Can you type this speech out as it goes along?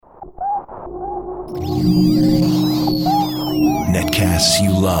Netcasts you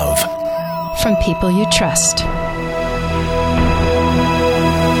love. From people you trust.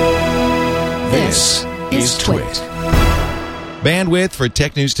 This is Twit. Bandwidth for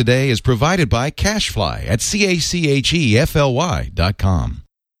Tech News Today is provided by CacheFly at CACHEFLY.com.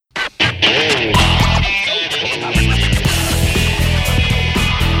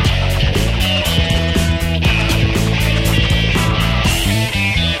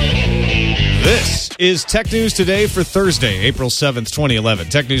 This is Tech News Today for Thursday, April 7th, 2011.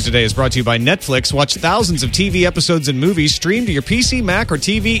 Tech News Today is brought to you by Netflix. Watch thousands of TV episodes and movies streamed to your PC, Mac, or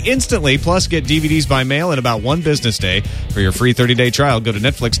TV instantly. Plus, get DVDs by mail in about one business day. For your free 30-day trial, go to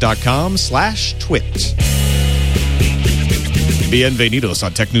netflix.com/twit. Bienvenidos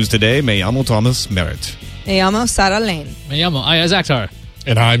a Tech News Today. Me llamo Thomas Merritt. Me llamo Sarah Lane. Me llamo Ayaz Akhtar.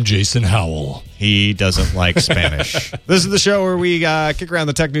 And I'm Jason Howell. He doesn't like Spanish. This is the show where we kick around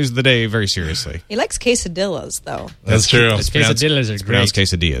the tech news of the day very seriously. He likes quesadillas, though. That's true. Quesadillas are great. Pronounced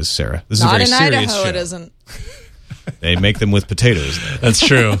quesadillas, Sarah. This Not is a in very serious Idaho, show. it isn't. They make them with potatoes. That's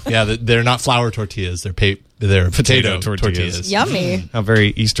true. Yeah, they're not flour tortillas. They're potato tortillas. Yummy. How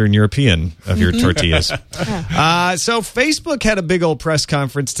very Eastern European of your tortillas. So Facebook had a big old press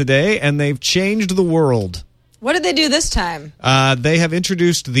conference today, and they've changed the world. What did they do this time? They have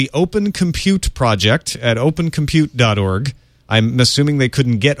introduced the Open Compute project at opencompute.org. I'm assuming they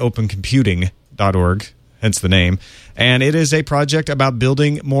couldn't get opencomputing.org, hence the name. And it is a project about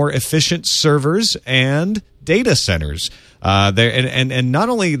building more efficient servers and data centers. And not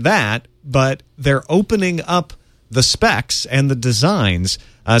only that, but they're opening up the specs and the designs.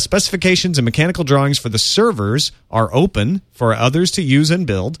 Specifications and mechanical drawings for the servers are open for others to use and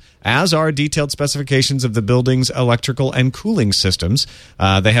build, as are detailed specifications of the building's electrical and cooling systems.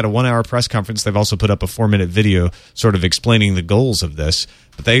 They had a 1-hour press conference. They've also put up a 4-minute video sort of explaining the goals of this.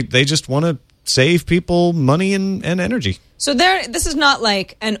 But they just want to save people money and energy. So this is not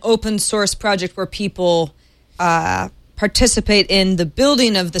like an open source project where people participate in the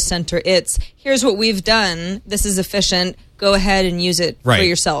building of the center. It's, here's what we've done. This is efficient. Go ahead and use it for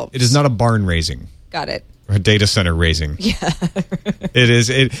yourself. It is not a barn raising. Got it. Or a data center raising. Yeah. It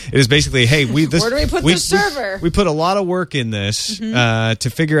is basically, hey, where do we put the server? We put a lot of work in this to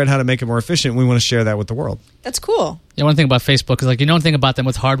figure out how to make it more efficient. We want to share that with the world. That's cool. Yeah, one thing about Facebook is you don't think about them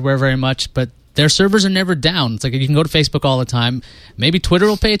with hardware very much, but their servers are never down. It's like you can go to Facebook all the time. Maybe Twitter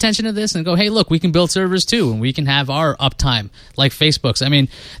will pay attention to this and go, hey, look, we can build servers too, and we can have our uptime like Facebook's. I mean,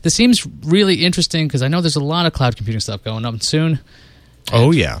 this seems really interesting because I know there's a lot of cloud computing stuff going up soon.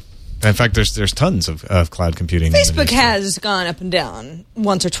 Oh, yeah. In fact, there's tons of cloud computing. Facebook has gone up and down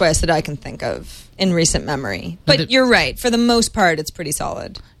once or twice that I can think of in recent memory. But you're right. For the most part, it's pretty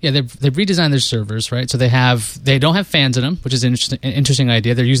solid. Yeah, they've redesigned their servers, right? So they don't have fans in them, which is an interesting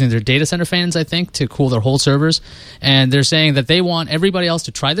idea. They're using their data center fans, I think, to cool their whole servers. And they're saying that they want everybody else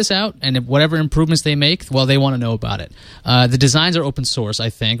to try this out, and if whatever improvements they make, well, they want to know about it. The designs are open source,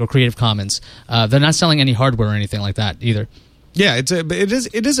 I think, or Creative Commons. They're not selling any hardware or anything like that either. Yeah, it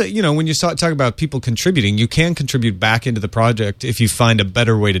is a when you talk about people contributing, you can contribute back into the project if you find a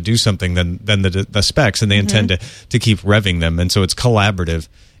better way to do something than the specs, and they intend to keep revving them, and so it's collaborative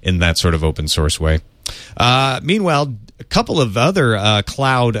in that sort of open source way. Meanwhile, a couple of other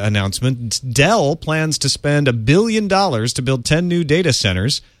cloud announcements. Dell plans to spend $1 billion to build 10 new data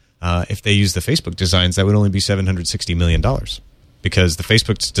centers. If they use the Facebook designs, that would only be $760 million. Because the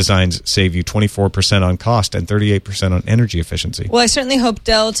Facebook designs save you 24% on cost and 38% on energy efficiency. Well, I certainly hope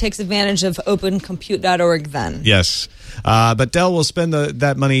Dell takes advantage of opencompute.org then. Yes. But Dell will spend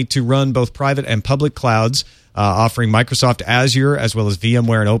that money to run both private and public clouds, offering Microsoft Azure as well as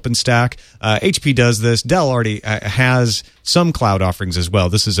VMware and OpenStack. HP does this. Dell already has some cloud offerings as well.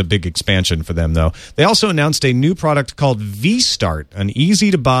 This is a big expansion for them, though. They also announced a new product called vStart, an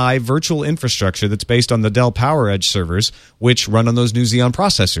easy-to-buy virtual infrastructure that's based on the Dell PowerEdge servers, which run on those new Xeon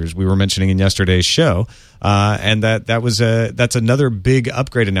processors we were mentioning in yesterday's show. And that's another big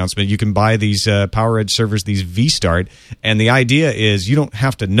upgrade announcement. You can buy these PowerEdge servers, these vStart, and the idea is you don't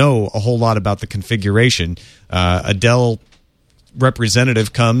have to know a whole lot about the configuration. A Dell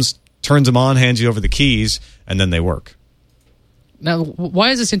representative comes, turns them on, hands you over the keys, and then they work. Now,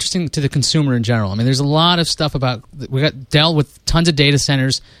 why is this interesting to the consumer in general? I mean, there's a lot of stuff about we got Dell with tons of data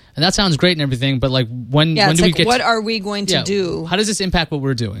centers, and that sounds great and everything. But when do we get? What are we going to do? How does this impact what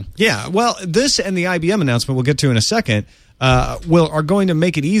we're doing? Yeah, well, this and the IBM announcement we'll get to in a second are going to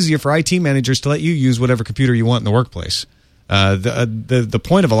make it easier for IT managers to let you use whatever computer you want in the workplace. The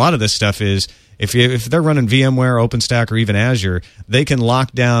point of a lot of this stuff is if they're running VMware, OpenStack, or even Azure, they can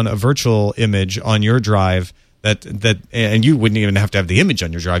lock down a virtual image on your drive and you wouldn't even have to have the image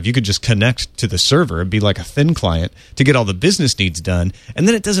on your drive. You could just connect to the server and be like a thin client to get all the business needs done. And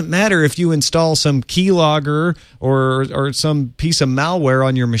then it doesn't matter if you install some keylogger or some piece of malware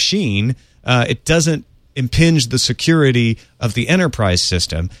on your machine. It doesn't impinge the security of the enterprise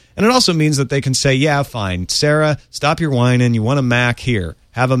system. And it also means that they can say, yeah, fine, Sarah, stop your whining. You want a Mac? Here,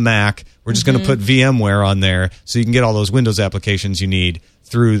 have a Mac. We're just going to put VMware on there so you can get all those Windows applications you need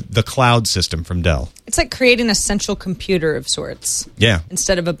through the cloud system from Dell. It's like creating a central computer of sorts. Yeah.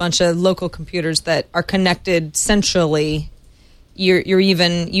 Instead of a bunch of local computers that are connected centrally, you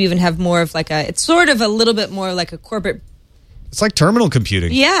even have more of like it's sort of a little bit more like a corporate. It's like terminal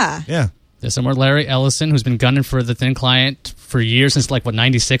computing. Yeah. Yeah. There's somewhere Larry Ellison, who's been gunning for the thin client for years, since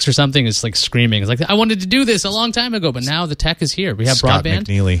 96 or something, is like screaming. It's like, I wanted to do this a long time ago, but now the tech is here. We have Scott broadband.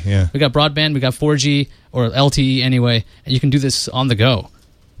 McNeely, yeah. We got broadband, we got 4G or LTE anyway, and you can do this on the go.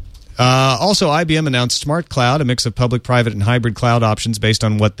 Also, IBM announced Smart Cloud, a mix of public, private, and hybrid cloud options based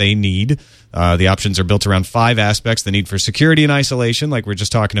on what they need. The options are built around 5 aspects: the need for security and isolation, like we're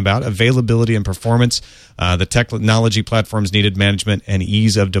just talking about, availability and performance, the technology platforms needed, management, and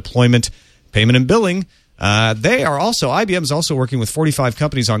ease of deployment, payment and billing. IBM is also working with 45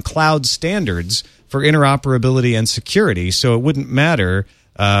 companies on cloud standards for interoperability and security, so it wouldn't matter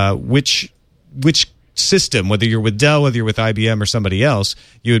which system, whether you're with Dell, whether you're with IBM or somebody else,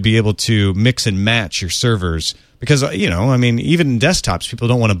 you would be able to mix and match your servers. Because, even in desktops, people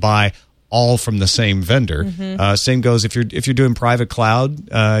don't want to buy all from the same vendor. Same goes if you're doing private cloud,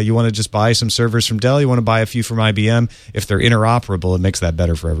 you want to just buy some servers from Dell, you want to buy a few from IBM. If they're interoperable, it makes that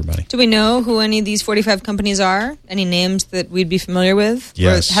better for everybody. Do we know who any of these 45 companies are? Any names that we'd be familiar with?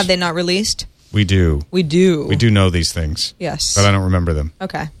 Yes. Or have they not released? We do. We do. We do know these things. Yes. But I don't remember them.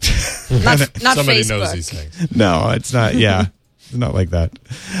 Okay. not Somebody Facebook. knows these things. No, it's not. Yeah. It's not like that.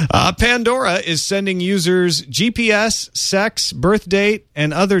 Pandora is sending users GPS, sex, birth date,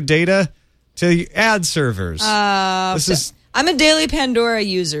 and other data to ad servers. I'm a daily Pandora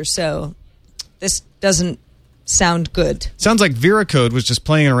user, so this doesn't sound good. Sounds like Veracode was just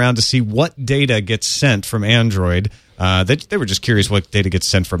playing around to see what data gets sent from Android. They were just curious what data gets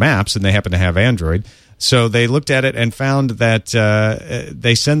sent from apps, and they happen to have Android. So they looked at it and found that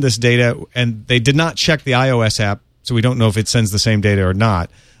they send this data, and they did not check the iOS app, so we don't know if it sends the same data or not.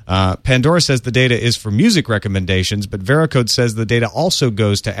 Pandora says the data is for music recommendations, but Veracode says the data also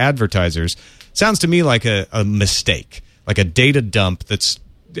goes to advertisers. Sounds to me like a mistake, like a data dump that's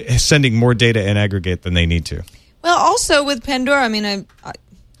sending more data in aggregate than they need to. Well, also with Pandora,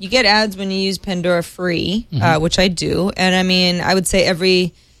 you get ads when you use Pandora free, which I do. And I would say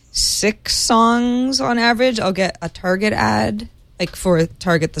every 6 songs on average, I'll get a Target ad, like for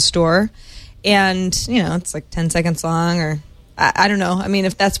Target the store. And, it's like 10 seconds long, or I don't know.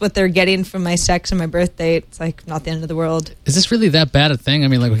 If that's what they're getting from my sex and my birth date, it's like not the end of the world. Is this really that bad a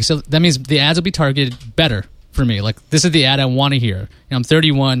thing? So that means the ads will be targeted better for me. Like, this is the ad I want to hear. I'm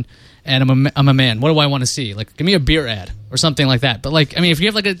 31 and I'm a man. What do I want to see? Like, give me a beer ad or something like that. But if you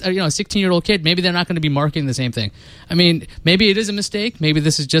have like a 16-year-old kid, maybe they're not going to be marketing the same thing. Maybe it is a mistake. Maybe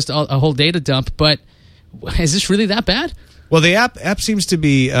this is just a whole data dump. But is this really that bad? Well, the app seems to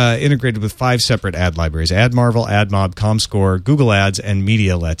be integrated with 5 separate ad libraries: AdMarvel, AdMob, ComScore, Google Ads, and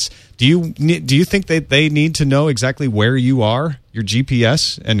Medialets. Do you think that they need to know exactly where you are, your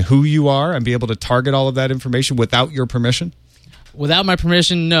GPS, and who you are, and be able to target all of that information without your permission? Without my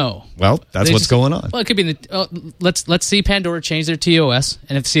permission, no. Well, that's what's going on. Well, it could be. Let's see Pandora change their TOS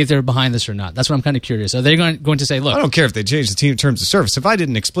and see if they're behind this or not. That's what I'm kind of curious. Are they going to say, look? I don't care if they change the terms of service. If I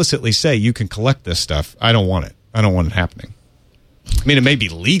didn't explicitly say you can collect this stuff, I don't want it. I don't want it happening. It may be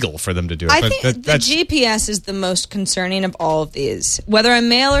legal for them to do it. I think the GPS is the most concerning of all of these. Whether I'm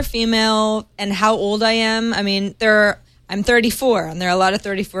male or female and how old I am, I'm 34, and there are a lot of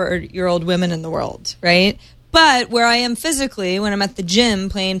 34-year-old women in the world, right? But where I am physically, when I'm at the gym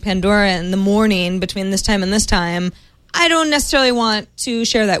playing Pandora in the morning between this time and this time, I don't necessarily want to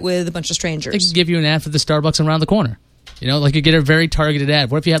share that with a bunch of strangers. They can give you an ad for the Starbucks around the corner. You get a very targeted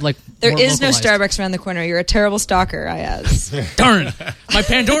ad. What if you had There is localized? no Starbucks around the corner. You're a terrible stalker, Ayaz. Darn. My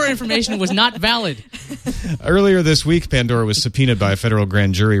Pandora information was not valid. Earlier this week, Pandora was subpoenaed by a federal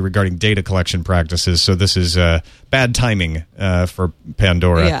grand jury regarding data collection practices. So this is bad timing for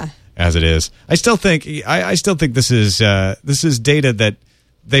Pandora, as it is. I still think this is data that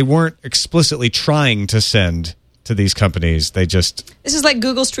they weren't explicitly trying to send to these companies. This is like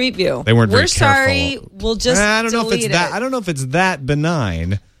Google Street View. They weren't very careful. We're sorry. We'll just I don't know if it's delete that. it. I don't know if it's that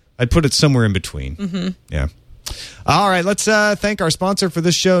benign. I'd put it somewhere in between. Mm-hmm. Yeah. All right. Let's thank our sponsor for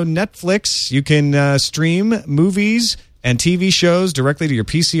this show, Netflix. You can stream movies and TV shows directly to your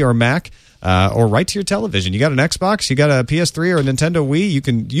PC or Mac. or right to your television. You got an Xbox, you got a PS3 or a Nintendo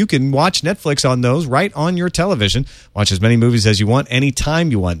Wii, you can watch Netflix on those right on your television. Watch as many movies as you want, anytime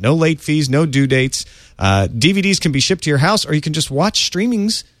you want. No late fees, no due dates. DVDs can be shipped to your house, or you can just watch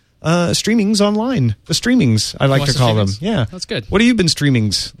streamings online. The streamings, I like to call them. Yeah. That's good. What have you been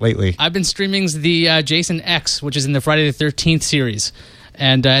streamings lately? I've been streamings the Jason X, which is in the Friday the 13th series.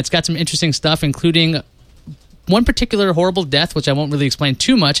 And it's got some interesting stuff, including one particular horrible death, which I won't really explain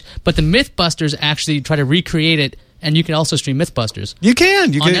too much, but the Mythbusters actually try to recreate it, and you can also stream Mythbusters. You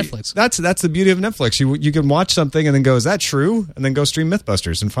can. On Netflix. That's the beauty of Netflix. You can watch something and then go, is that true? And then go stream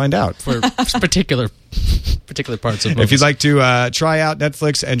Mythbusters and find out. For particular parts of movies. If you'd like to try out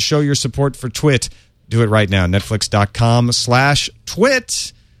Netflix and show your support for Twit, do it right now.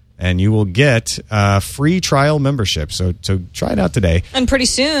 Netflix.com/Twit. And you will get a free trial membership. So try it out today. And pretty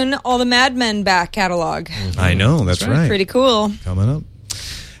soon, all the Mad Men back catalog. I know, that's right. Pretty cool. Coming up.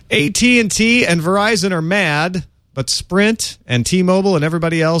 AT&T and Verizon are mad, but Sprint and T-Mobile and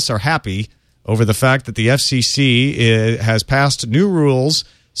everybody else are happy over the fact that the FCC has passed new rules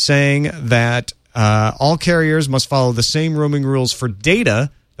saying that all carriers must follow the same roaming rules for data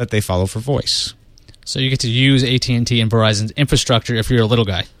that they follow for voice. So you get to use AT&T and Verizon's infrastructure if you're a little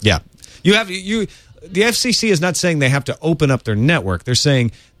guy. Yeah. The FCC is not saying they have to open up their network. They're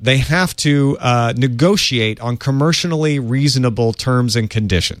saying they have to negotiate on commercially reasonable terms and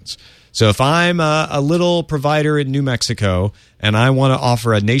conditions. So if I'm a little provider in New Mexico and I want to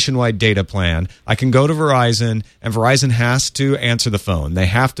offer a nationwide data plan, I can go to Verizon, and Verizon has to answer the phone. They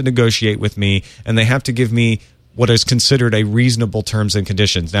have to negotiate with me, and they have to give me what is considered a reasonable terms and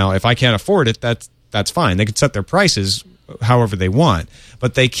conditions. Now, if I can't afford it, that's fine. They can set their prices however they want,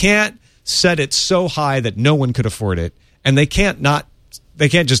 but they can't set it so high that no one could afford it, and they can't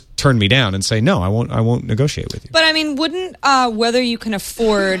just turn me down and say no. I won't negotiate with you. But I mean, wouldn't whether you can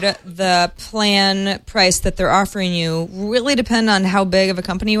afford the plan price that they're offering you really depend on how big of a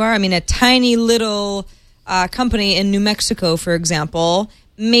company you are? I mean, a tiny little company in New Mexico, for example,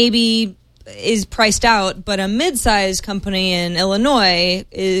 maybe is priced out, but a mid-sized company in Illinois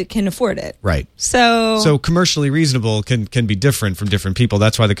can afford it. Right. So commercially reasonable can be different from different people.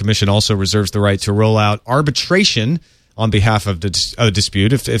 That's why the commission also reserves the right to roll out arbitration on behalf of a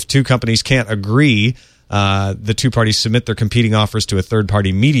dispute. If two companies can't agree, the two parties submit their competing offers to a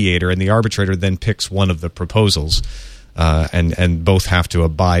third-party mediator, and the arbitrator then picks one of the proposals, and both have to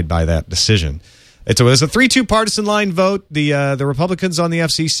abide by that decision. It's a 3-2 partisan line vote. The Republicans on the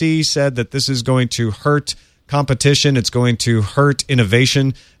FCC said that this is going to hurt competition. It's going to hurt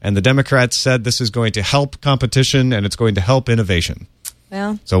innovation. And the Democrats said this is going to help competition and it's going to help innovation.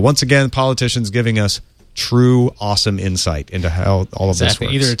 Well, so once again, politicians giving us true, awesome insight into how all of this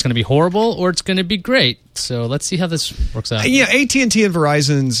works. Either it's going to be horrible or it's going to be great. So let's see how this works out. Yeah, AT&T and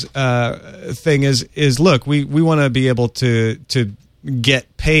Verizon's thing is look, we want to be able to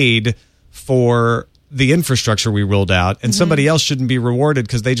get paid for the infrastructure we rolled out, and somebody else shouldn't be rewarded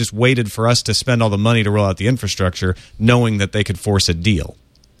because they just waited for us to spend all the money to roll out the infrastructure, knowing that they could force a deal.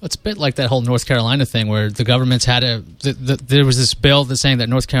 It's a bit like that whole North Carolina thing where the government's had there was this bill that's saying that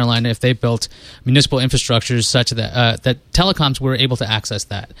North Carolina, if they built municipal infrastructures such that that telecoms were able to access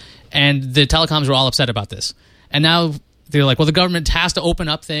that, and the telecoms were all upset about this, and now they're like, well, the government has to open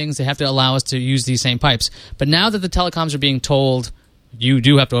up things; they have to allow us to use these same pipes. But now that the telecoms are being told you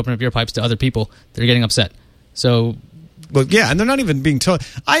do have to open up your pipes to other people, they're getting upset. So, well, yeah, and they're not even being told.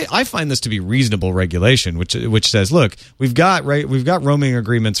 I find this to be reasonable regulation, which says, look, we've got roaming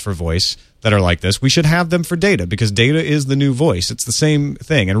agreements for voice that are like this. We should have them for data because data is the new voice. It's the same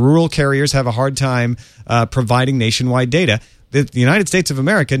thing, and rural carriers have a hard time providing nationwide data. The United States of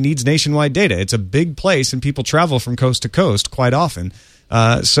America needs nationwide data. It's a big place, and people travel from coast to coast quite often.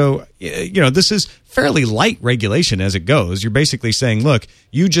 So, this is fairly light regulation as it goes. You're basically saying, look,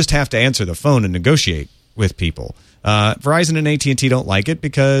 you just have to answer the phone and negotiate with people. Verizon and AT&T don't like it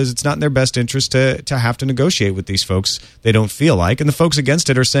because it's not in their best interest to have to negotiate with these folks they don't feel like. And the folks against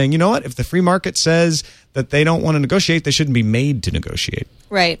it are saying, you know what, if the free market says that they don't want to negotiate, they shouldn't be made to negotiate.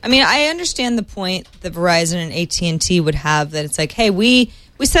 Right. I mean, I understand the point that Verizon and AT&T would have, that it's like, hey, we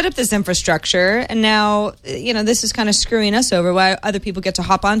set up this infrastructure, and now, this is kind of screwing us over. Why other people get to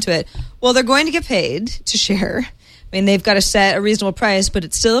hop onto it? Well, they're going to get paid to share. I mean, they've got to set a reasonable price, but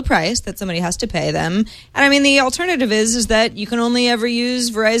it's still a price that somebody has to pay them. And I mean, the alternative is that you can only ever use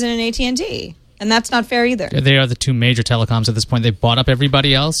Verizon and AT&T. And that's not fair either. They are the two major telecoms at this point. They bought up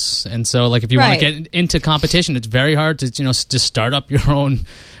everybody else, and so like if you want to get into competition, it's very hard to just start up your own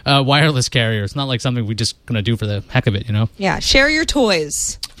wireless carrier. It's not like something we're just going to do for the heck of it, Yeah, share your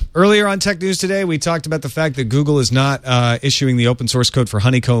toys. Earlier on Tech News Today, we talked about the fact that Google is not issuing the open source code for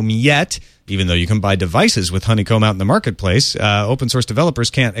Honeycomb yet, even though you can buy devices with Honeycomb out in the marketplace. Open source developers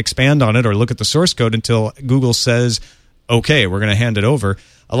can't expand on it or look at the source code until Google says, okay, we're going to hand it over.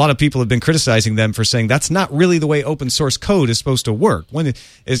 A lot of people have been criticizing them for saying that's not really the way open source code is supposed to work. When it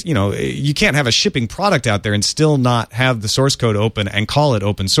is, you can't have a shipping product out there and still not have the source code open and call it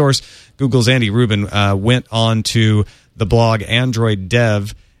open source. Google's Andy Rubin went on to the blog Android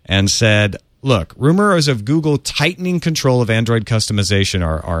Dev and said, look, rumors of Google tightening control of Android customization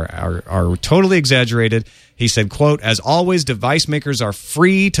are totally exaggerated. He said, quote, as always, device makers are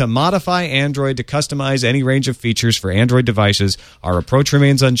free to modify Android to customize any range of features for Android devices. Our approach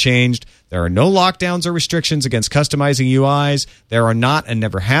remains unchanged. There are no lockdowns or restrictions against customizing UIs. There are not and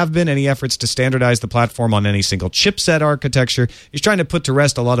never have been any efforts to standardize the platform on any single chipset architecture. He's trying to put to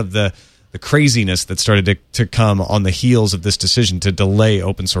rest a lot of the craziness that started to come on the heels of this decision to delay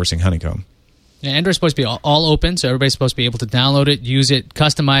open sourcing Honeycomb. Yeah, Android's supposed to be all open, so everybody's supposed to be able to download it, use it,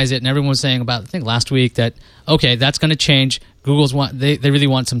 customize it, and everyone was saying about, I think last week, that, okay, that's going to change. They really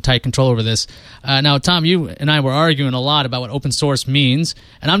want some tight control over this. Now, Tom, you and I were arguing a lot about what open source means,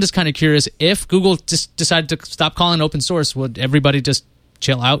 and I'm just kind of curious, if Google just decided to stop calling it open source, would everybody just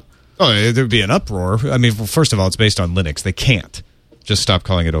chill out? Oh, there'd be an uproar. I mean, well, first of all, it's based on Linux. They can't just stop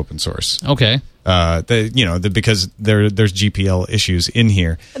calling it open source. Okay. Because there's GPL issues in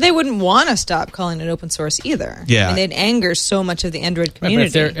here. They wouldn't want to stop calling it open source either. Yeah. I mean, they'd anger so much of the Android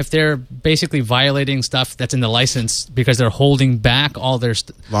community. Right, but if they're basically violating stuff that's in the license because they're holding back all their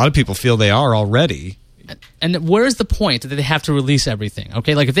a lot of people feel they are already. And where's the point that they have to release everything?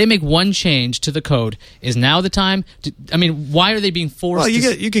 Okay, like if they make one change to the code, is now the time? Why are they being forced? Well,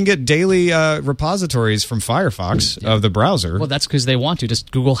 you can get daily repositories from Firefox of the browser. Well, that's because they want to. Does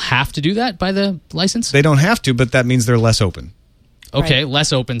Google have to do that by the license? They don't have to, but that means they're less open. Okay, Right.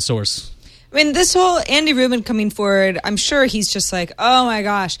 Less open source. I mean, this whole Andy Rubin coming forward, I'm sure he's just like, oh my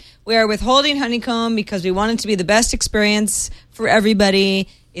gosh, we are withholding Honeycomb because we want it to be the best experience for everybody.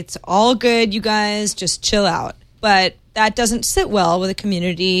 It's all good, you guys, just chill out. But that doesn't sit well with a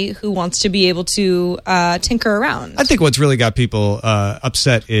community who wants to be able to tinker around. I think what's really got people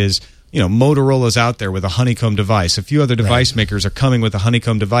upset is, Motorola's out there with a Honeycomb device. A few other device makers are coming with a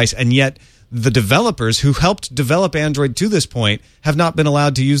Honeycomb device, and yet the developers who helped develop Android to this point have not been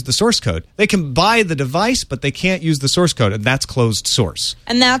allowed to use the source code. They can buy the device, but they can't use the source code, and that's closed source.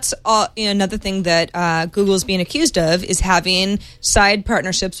 And that's another thing that Google's being accused of is having side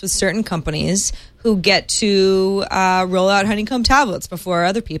partnerships with certain companies who get to roll out Honeycomb tablets before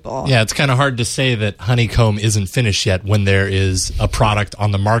other people. Yeah, it's kind of hard to say that Honeycomb isn't finished yet when there is a product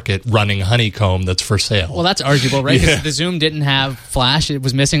on the market running Honeycomb that's for sale. Well, that's arguable, right? Because the Zoom didn't have Flash. It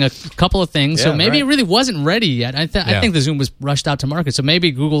was missing a couple of things. So maybe it really wasn't ready yet. I think the Zoom was rushed out to market. So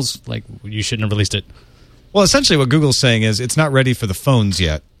maybe Google's like, you shouldn't have released it. Well, essentially what Google's saying is it's not ready for the phones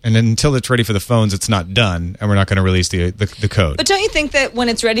yet. And until it's ready for the phones, it's not done, and we're not going to release the code. But don't you think that when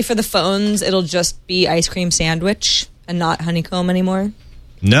it's ready for the phones, it'll just be ice cream sandwich and not Honeycomb anymore?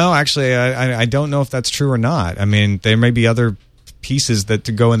 No, actually, I don't know if that's true or not. I mean, there may be other pieces that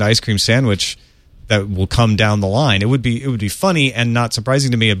to go into ice cream sandwich that will come down the line. It would be funny and not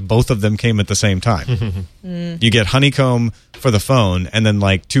surprising to me if both of them came at the same time. You get Honeycomb for the phone, and then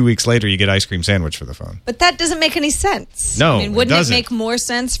like 2 weeks later you get ice cream sandwich for the phone. But that doesn't make any sense. No, I mean, wouldn't it doesn't. make more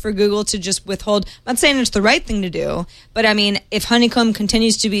sense for Google to just withhold? I'm not saying it's the right thing to do, but I mean, if Honeycomb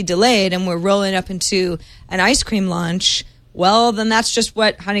continues to be delayed and we're rolling up into an ice cream launch, well, then that's just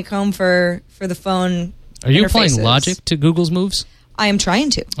what Honeycomb for the phone. Are you interface applying is. logic to Google's moves? I am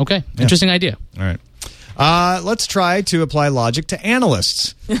trying to. Okay, interesting idea. All right. Let's try to apply logic to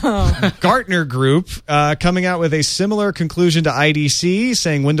analysts. Gartner Group coming out with a similar conclusion to IDC,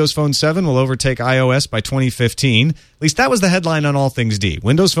 saying Windows Phone 7 will overtake iOS by 2015. At least that was the headline on All Things D.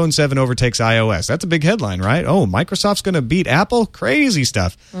 Windows Phone 7 overtakes iOS. That's a big headline, right? Oh, Microsoft's going to beat Apple? Crazy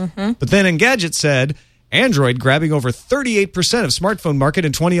stuff. But then Engadget said Android grabbing over 38% of smartphone market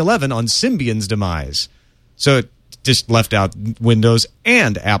in 2011 on Symbian's demise. So it just left out Windows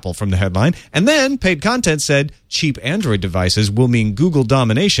and Apple from the headline. And then Paid Content said cheap Android devices will mean Google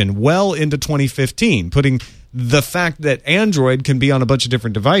domination well into 2015, putting the fact that Android can be on a bunch of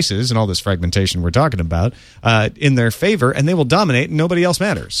different devices and all this fragmentation we're talking about in their favor, and they will dominate and nobody else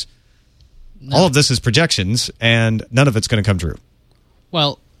matters. No. All of this is projections, and none of it's going to come true.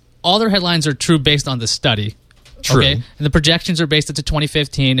 Well, all their headlines are true based on the study. True. Okay? And the projections are based into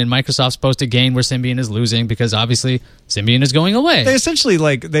 2015, and Microsoft's supposed to gain where Symbian is losing because obviously Symbian is going away. They essentially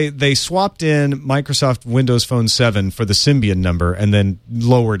they swapped in Microsoft Windows Phone 7 for the Symbian number and then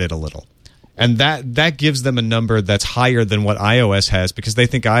lowered it a little. And that gives them a number that's higher than what iOS has because they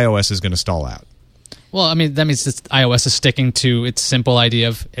think iOS is going to stall out. Well, I mean, that means iOS is sticking to its simple idea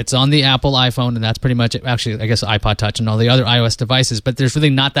of it's on the Apple iPhone, and that's pretty much it. Actually, I guess iPod Touch and all the other iOS devices, but there's really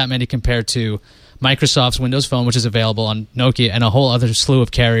not that many compared to Microsoft's Windows Phone, which is available on Nokia, and a whole other slew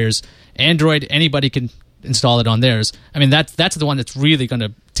of carriers. Android, anybody can install it on theirs. I mean, that's the one that's really going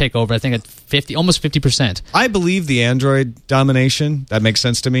to take over. I think at almost 50%. I believe the Android domination. That makes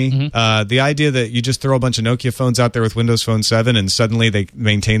sense to me. Mm-hmm. The idea that you just throw a bunch of Nokia phones out there with Windows Phone 7 and suddenly they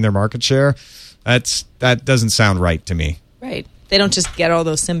maintain their market share, that doesn't sound right to me. Right. They don't just get all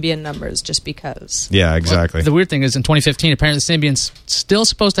those Symbian numbers just because. Yeah, exactly. Well, the weird thing is in 2015, apparently Symbian's still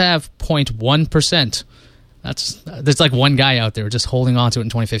supposed to have 0.1%. There's like one guy out there just holding on to it in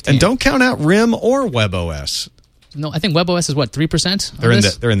 2015. And don't count out RIM or WebOS. No, I think WebOS is what, 3%?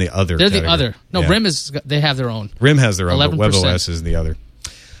 They're in the other. They're category. the other. No, Yeah. RIM they have their own. RIM has their own, 11%. but WebOS is the other.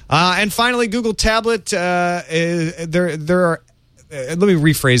 And finally, Google Tablet. There are. Let me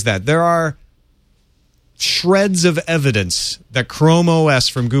rephrase that. There are shreds of evidence that Chrome OS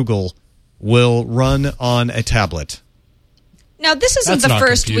from Google will run on a tablet. Now, this isn't That's the not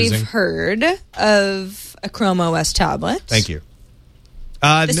first confusing. we've heard of a Chrome OS tablet. Thank you.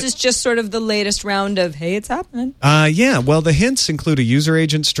 This is just sort of the latest round of, hey, it's happening. Yeah, well, the hints include a user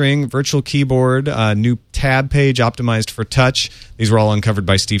agent string, virtual keyboard, new tab page optimized for touch. These were all uncovered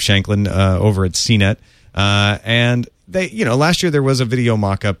by Steve Shanklin over at CNET. And they, last year there was a video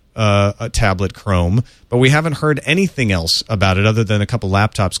mock-up, a tablet Chrome, but we haven't heard anything else about it other than a couple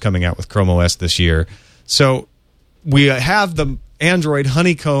laptops coming out with Chrome OS this year. So we have the Android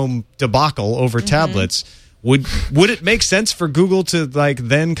honeycomb debacle over tablets. Would it make sense for Google to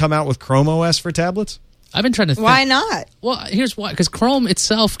then come out with Chrome OS for tablets? I've been trying to think. Why not? Well, here's why. Because Chrome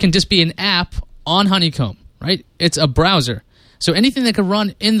itself can just be an app on Honeycomb, right? It's a browser. So anything that could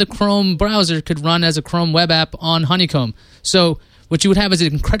run in the Chrome browser could run as a Chrome web app on Honeycomb. So what you would have is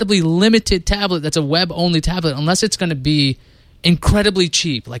an incredibly limited tablet that's a web-only tablet, unless it's going to be incredibly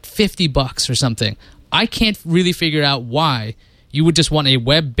cheap, like $50 or something. I can't really figure out why you would just want a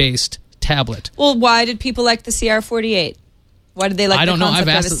web-based tablet. Well, why did people like the CR48? Why did they like the concept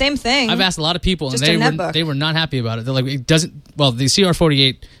of the same thing? I've asked a lot of people, Just and a netbook. they were not happy about it. They're like, it doesn't. Well, the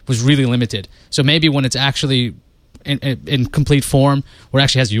CR48 was really limited, so maybe when it's actually in complete form, where it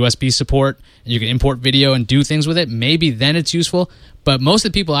actually has USB support and you can import video and do things with it, maybe then it's useful. But most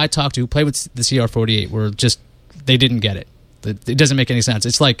of the people I talked to who played with the CR48 were just, they didn't get it. It doesn't make any sense.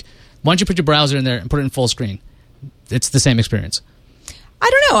 It's like, why don't you put your browser in there and put it in full screen? It's the same experience. I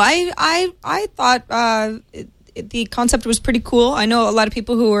don't know. I thought the concept was pretty cool. I know a lot of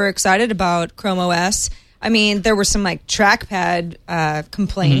people who were excited about Chrome OS. I mean, there were some trackpad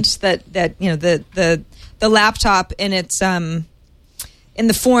complaints that the laptop in its in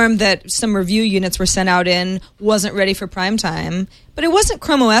the form that some review units were sent out in wasn't ready for prime time. But it wasn't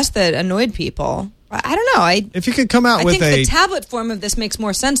Chrome OS that annoyed people. I don't know. If you could come out with the tablet form of this makes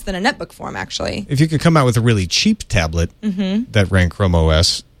more sense than a netbook form, actually. If you could come out with a really cheap tablet that ran Chrome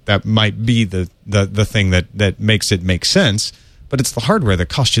OS, that might be the thing that makes it make sense. But it's the hardware that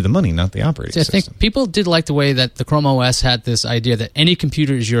costs you the money, not the operating system. I think people did like the way that the Chrome OS had this idea that any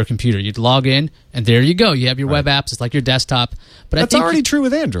computer is your computer. You'd log in, and there you go. You have your web apps. It's like your desktop. But that's already true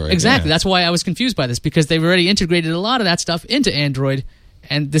with Android. Exactly. Yeah. That's why I was confused by this, because they've already integrated a lot of that stuff into Android.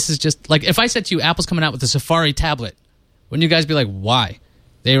 And this is just like, if I said to you, Apple's coming out with a Safari tablet, wouldn't you guys be like, why?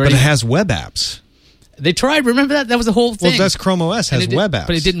 But it has web apps. They tried. Remember that? That was the whole thing. Well, that's Chrome OS has web apps.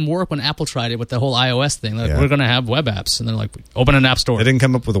 But it didn't work when Apple tried it with the whole iOS thing. They're like, we're going to have web apps. And they're like, open an app store. They didn't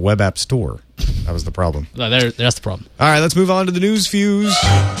come up with a web app store. That was the problem. That's the problem. All right, let's move on to the news fuse.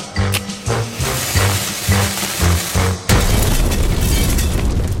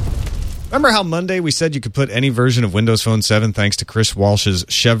 Remember how Monday we said you could put any version of Windows Phone 7 thanks to Chris Walsh's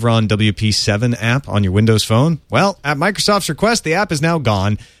Chevron WP7 app on your Windows Phone? Well, at Microsoft's request, the app is now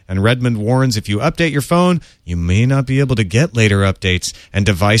gone, and Redmond warns if you update your phone, you may not be able to get later updates and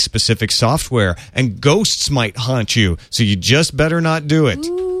device-specific software, and ghosts might haunt you, so you just better not do it.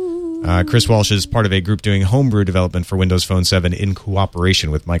 Chris Walsh is part of a group doing homebrew development for Windows Phone 7 in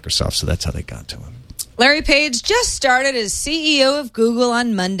cooperation with Microsoft, so that's how they got to him. Larry Page just started as CEO of Google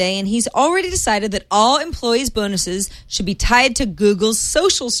on Monday, and he's already decided that all employees' bonuses should be tied to Google's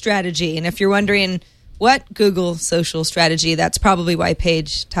social strategy. And if you're wondering, What Google social strategy? That's probably why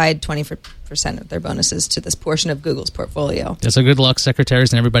Page tied 20% of their bonuses to this portion of Google's portfolio. Yeah, so good luck,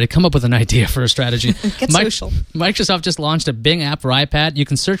 secretaries and everybody. Come up with an idea for a strategy. Get social. Microsoft just launched a Bing app for iPad. You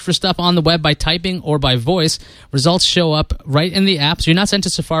can search for stuff on the web by typing or by voice. Results show up right in the app, so you're not sent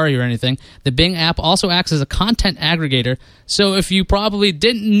to Safari or anything. The Bing app also acts as a content aggregator, so if you probably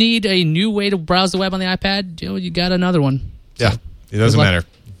didn't need a new way to browse the web on the iPad, you got another one. Yeah, it doesn't matter.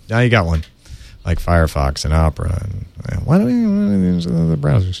 Now you got one. Like Firefox and Opera. And why don't we use the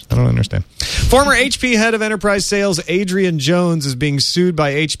browsers? I don't understand. Former HP head of enterprise sales Adrian Jones is being sued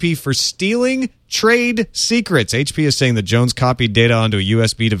by HP for stealing trade secrets. HP is saying that Jones copied data onto a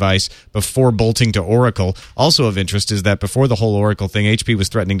USB device before bolting to Oracle. Also of interest is that before the whole Oracle thing, HP was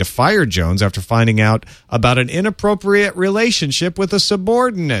threatening to fire Jones after finding out about an inappropriate relationship with a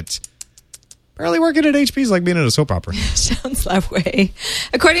subordinate. Apparently working at HP is like being in a soap opera. Sounds that way.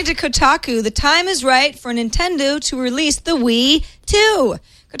 According to Kotaku, the time is right for Nintendo to release the Wii 2.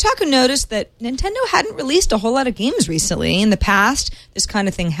 Kotaku noticed that Nintendo hadn't released a whole lot of games recently. In the past, this kind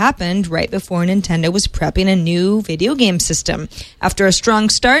of thing happened right before Nintendo was prepping a new video game system. After a strong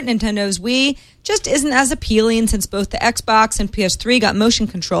start, Nintendo's Wii just isn't as appealing since both the Xbox and PS3 got motion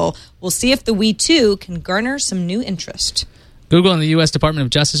control. We'll see if the Wii 2 can garner some new interest. Google and the U.S. Department of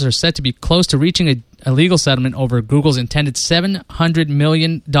Justice are set to be close to reaching a legal settlement over Google's intended $700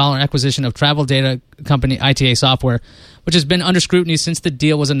 million acquisition of travel data company ITA Software, which has been under scrutiny since the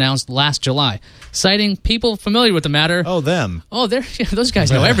deal was announced last July. Citing people familiar with the matter... Oh, them. Oh, those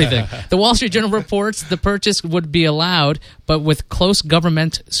guys know everything. The Wall Street Journal reports the purchase would be allowed, but with close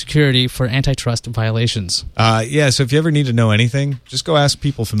government security for antitrust violations. So if you ever need to know anything, just go ask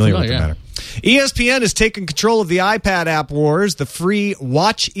people familiar with the matter. ESPN has taken control of the iPad app wars. The free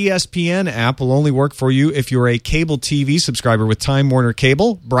Watch ESPN app will only work for you if you're a cable TV subscriber with Time Warner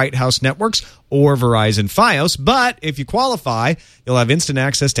Cable, Bright House Networks, or Verizon Fios. But if you qualify, you'll have instant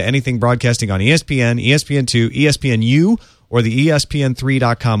access to anything broadcasting on ESPN, ESPN2, ESPNU, or the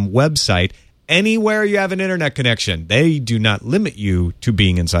ESPN3.com website anywhere you have an internet connection. They do not limit you to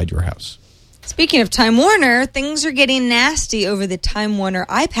being inside your house. Speaking of Time Warner, things are getting nasty over the Time Warner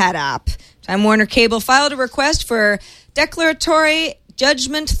iPad app. Time Warner Cable filed a request for declaratory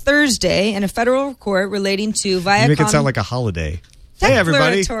judgment Thursday in a federal court relating to Viacom. You make it sound like a holiday. Hey,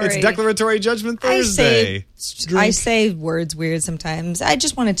 everybody. It's Declaratory Judgment Thursday. I say words weird sometimes. I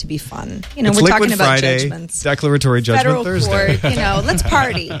just want it to be fun. You know, it's we're Liquid talking about Friday, judgments. Declaratory Judgment Federal Thursday. Court, let's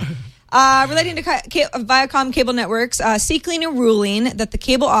party. Relating to Viacom Cable Networks, seeking a ruling that the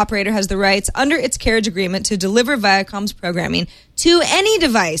cable operator has the rights under its carriage agreement to deliver Viacom's programming to any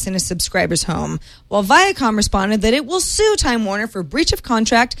device in a subscriber's home, while Viacom responded that it will sue Time Warner for breach of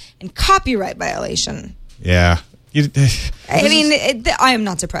contract and copyright violation. Yeah. I am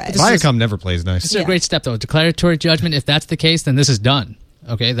not surprised. Viacom never plays nice. This is a great step, though. Declaratory judgment, if that's the case, then this is done.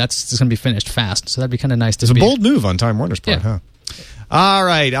 Okay, that's going to be finished fast. So that'd be kind of nice to see. It's a bold move on Time Warner's part, huh? All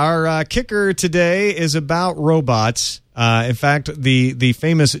right, our kicker today is about robots. In fact, the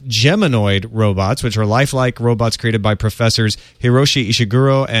famous Geminoid robots, which are lifelike robots created by professors Hiroshi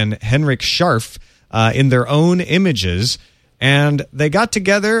Ishiguro and Henrik Scharf in their own images. And they got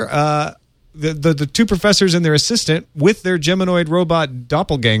together, the two professors and their assistant, with their Geminoid robot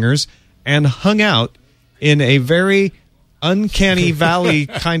doppelgangers and hung out in a very uncanny valley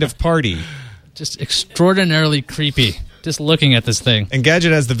kind of party. Just extraordinarily creepy. Just looking at this thing. And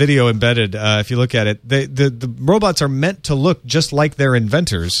Gadget has the video embedded. If you look at it, the robots are meant to look just like their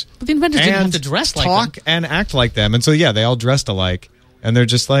inventors. But the inventors didn't have to dress like them. Talk and act like them. And so, they all dressed alike. And they're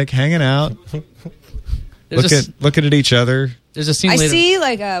just like hanging out, looking at each other. There's a scene later. I see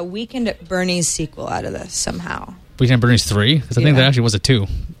like a Weekend at Bernie's sequel out of this somehow. Weekend at Bernie's 3? Because I think there actually was a 2.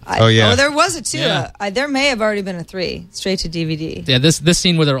 There was a 2. Yeah. There may have already been a 3, straight to DVD. Yeah, this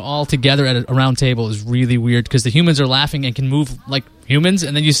scene where they're all together at a round table is really weird because the humans are laughing and can move like humans,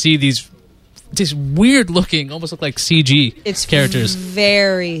 and then you see these weird looking, almost look like CG characters. It's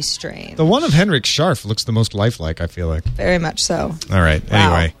very strange. The one of Henrik Scharf looks the most lifelike, I feel like. Very much so. All right.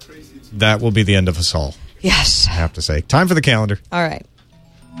 Wow. Anyway, that will be the end of us all. Yes. I have to say. Time for the calendar. All right.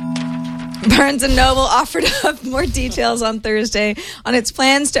 Barnes & Noble offered up more details on Thursday on its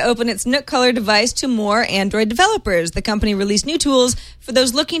plans to open its Nook Color device to more Android developers. The company released new tools for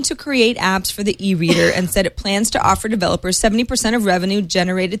those looking to create apps for the e-reader and said it plans to offer developers 70% of revenue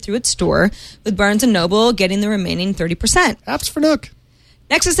generated through its store, with Barnes & Noble getting the remaining 30%. Apps for Nook.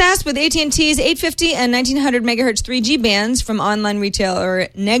 Nexus S with AT&T's 850 and 1900 megahertz 3G bands from online retailer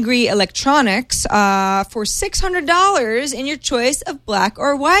Negri Electronics for $600 in your choice of black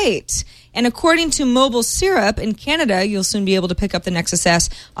or white. And according to Mobile Syrup in Canada, you'll soon be able to pick up the Nexus S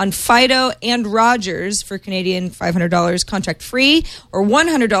on Fido and Rogers for Canadian $500 contract free or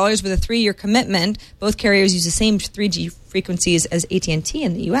 $100 with a 3-year commitment. Both carriers use the same 3G frequencies as AT&T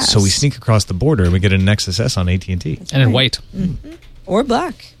in the U.S. So we sneak across the border and we get a Nexus S on AT&T. And in white. Mm-hmm. Or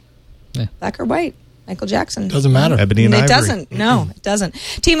black. Yeah. Black or white. Michael Jackson. Doesn't matter. Ebony and It ivory. doesn't. No, it doesn't.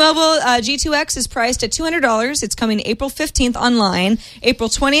 T-Mobile G2X is priced at $200. It's coming April 15th online, April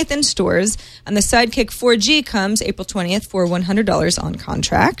 20th in stores, and the Sidekick 4G comes April 20th for $100 on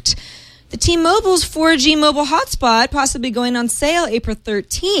contract. The T-Mobile's 4G mobile hotspot possibly going on sale April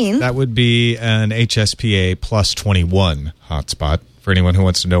 13th. That would be an HSPA plus 21 hotspot for anyone who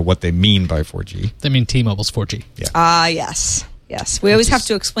wants to know what they mean by 4G. They mean T-Mobile's 4G. Yes. Yes. We always have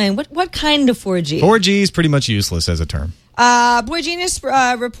to explain what kind of 4G. 4G is pretty much useless as a term. Boy Genius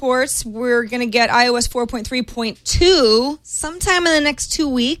reports we're going to get iOS 4.3.2 sometime in the next 2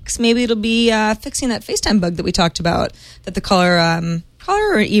 weeks. Maybe it'll be fixing that FaceTime bug that we talked about, that the caller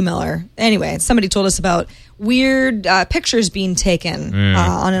or emailer. Anyway, somebody told us about weird pictures being taken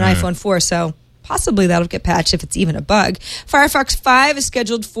on an iPhone 4, so possibly that'll get patched if it's even a bug. Firefox 5 is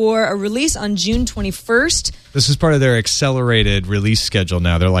scheduled for a release on June 21st. This is part of their accelerated release schedule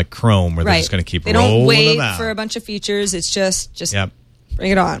now. They're like Chrome, where they're just going to keep They rolling don't wait them out. for a bunch of features. It's just Yep.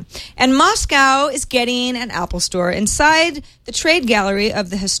 bring it on. And Moscow is getting an Apple store inside the trade gallery of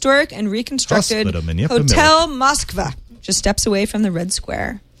the historic and reconstructed Hotel Moskva, just steps away from the Red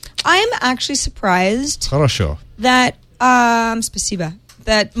Square. I'm actually surprised Хорошо. that spasiba,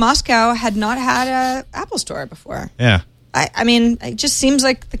 that Moscow had not had an Apple store before. Yeah. I mean, it just seems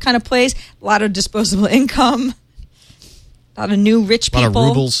like the kind of place, a lot of disposable income, a lot of new rich people. A lot of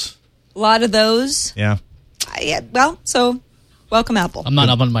rubles. A lot of those. Yeah. So welcome, Apple. I'm not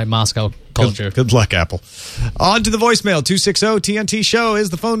up on my Moscow culture. Good luck, Apple. On to the voicemail. 260-TNT Show is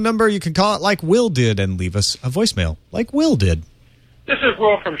the phone number. You can call it like Will did and leave us a voicemail like Will did. This is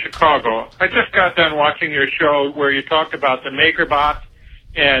Will from Chicago. I just got done watching your show where you talked about the MakerBots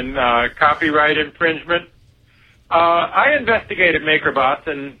and copyright infringement. I investigated MakerBots,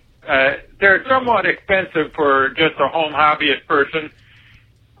 and they're somewhat expensive for just a home hobbyist person.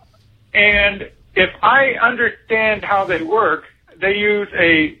 And if I understand how they work, they use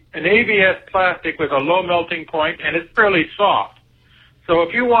an ABS plastic with a low melting point, and it's fairly soft. So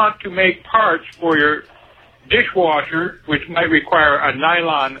if you want to make parts for your dishwasher, which might require a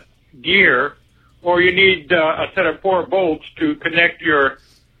nylon gear, or you need a set of 4 bolts to connect your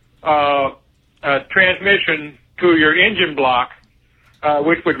transmission to your engine block,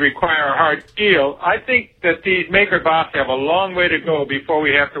 which would require a hard steel, I think that these MakerBots have a long way to go before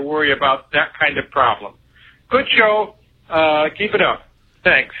we have to worry about that kind of problem. Good show. Keep it up.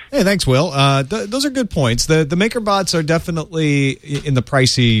 Thanks. Hey, thanks, Will. Those are good points. The MakerBots are definitely in the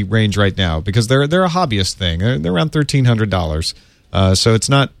pricey range right now because they're a hobbyist thing. They're around $1,300. So it's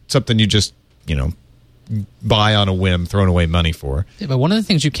not something you just, buy on a whim, throwing away money for. Yeah, but one of the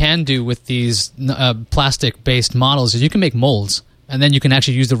things you can do with these plastic-based models is you can make molds, and then you can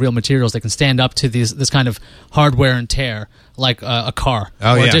actually use the real materials that can stand up to this kind of hardware and tear, like a car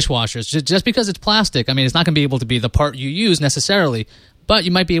or a dishwasher. Just because it's plastic, I mean, it's not going to be able to be the part you use necessarily, but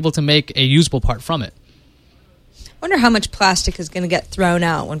you might be able to make a usable part from it. I wonder how much plastic is going to get thrown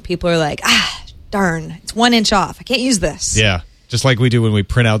out when people are like, darn, it's 1 inch off. I can't use this. Yeah. Just like we do when we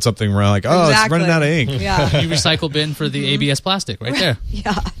print out something, we're like, It's running out of ink. Yeah. You recycle bin for the ABS plastic right there.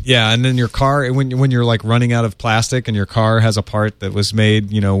 Yeah. Yeah, and then your car, when you're like running out of plastic and your car has a part that was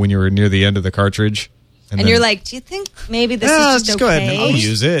made, when you were near the end of the cartridge. And you're like, do you think maybe this is just go okay? ahead. I'll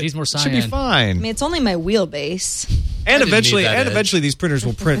use it. Needs more It should be cyan. fine. I mean, it's only my wheelbase. And didn't need that eventually, these printers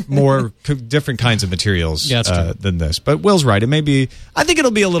will print more different kinds of materials Yeah, that's true. than this. But Will's right. It may be. I think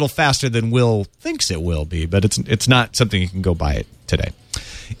it'll be a little faster than Will thinks it will be, but it's not something you can go buy it today.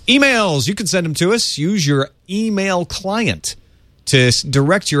 Emails, you can send them to us. Use your email client to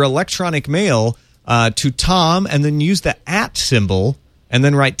direct your electronic mail to Tom, and then use the @ symbol, and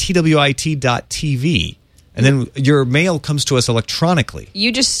then write twit.tv. And then your mail comes to us electronically.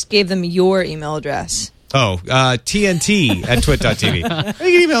 You just gave them your email address. Oh, TNT at twit.tv. You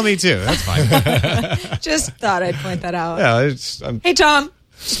can email me too. That's fine. Just thought I'd point that out. Yeah, Hey, Tom.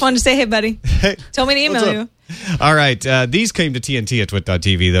 Just wanted to say hey, buddy. Hey, Tell me to email what's you. up? All right. These came to TNT at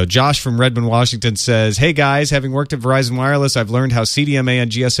twit.tv, though. Josh from Redmond, Washington says, hey, guys, having worked at Verizon Wireless, I've learned how CDMA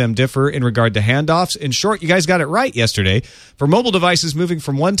and GSM differ in regard to handoffs. In short, you guys got it right yesterday. For mobile devices moving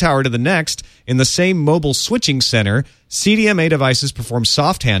from one tower to the next in the same mobile switching center, CDMA devices perform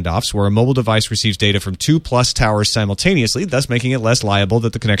soft handoffs where a mobile device receives data from 2+ towers simultaneously, thus making it less liable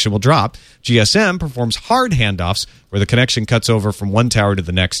that the connection will drop. GSM performs hard handoffs where the connection cuts over from one tower to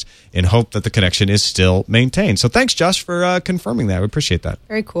the next in hope that the connection is still maintained. So thanks, Josh, for confirming that. We appreciate that.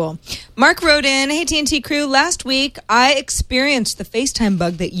 Very cool. Mark wrote in, "Hey, TNT crew, last week I experienced the FaceTime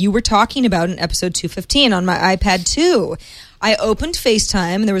bug that you were talking about in episode 215 on my iPad 2. I opened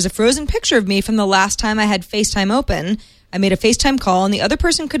FaceTime, and there was a frozen picture of me from the last time I had FaceTime open. I made a FaceTime call, and the other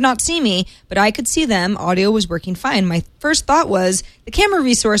person could not see me, but I could see them. Audio was working fine. My first thought was the camera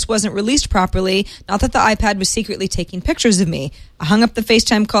resource wasn't released properly, not that the iPad was secretly taking pictures of me. I hung up the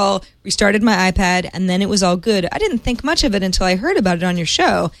FaceTime call, restarted my iPad, and then it was all good. I didn't think much of it until I heard about it on your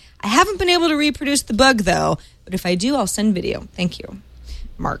show. I haven't been able to reproduce the bug, though, but if I do, I'll send video. Thank you."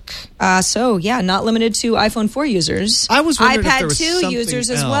 Mark. Not limited to iPhone 4 users. I was wondering if iPad there was 2 users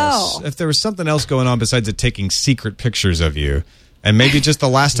as well. If there was something else going on besides it taking secret pictures of you. And maybe just the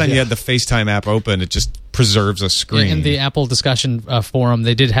last time you had the FaceTime app open, it just preserves a screen. In the Apple discussion forum,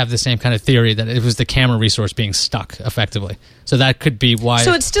 they did have the same kind of theory that it was the camera resource being stuck effectively. So that could be why.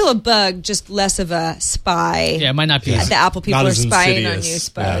 So it's still a bug, just less of a spy. Yeah, it might not be. The Apple people are spying on you.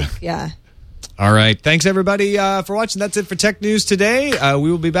 Yeah. Yeah. All right. Thanks, everybody, for watching. That's it for Tech News today.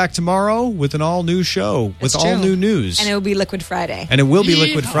 We will be back tomorrow with an all-new show with all new news. And it will be Liquid Friday.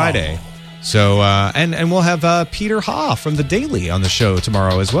 Friday. So, and we'll have Peter Ha from The Daily on the show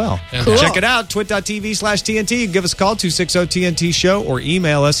tomorrow as well. Cool. Check it out, twit.tv/TNT. You can give us a call, 260-TNT-SHOW, or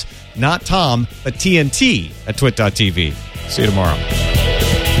email us, not Tom, but TNT at twit.tv. See you tomorrow.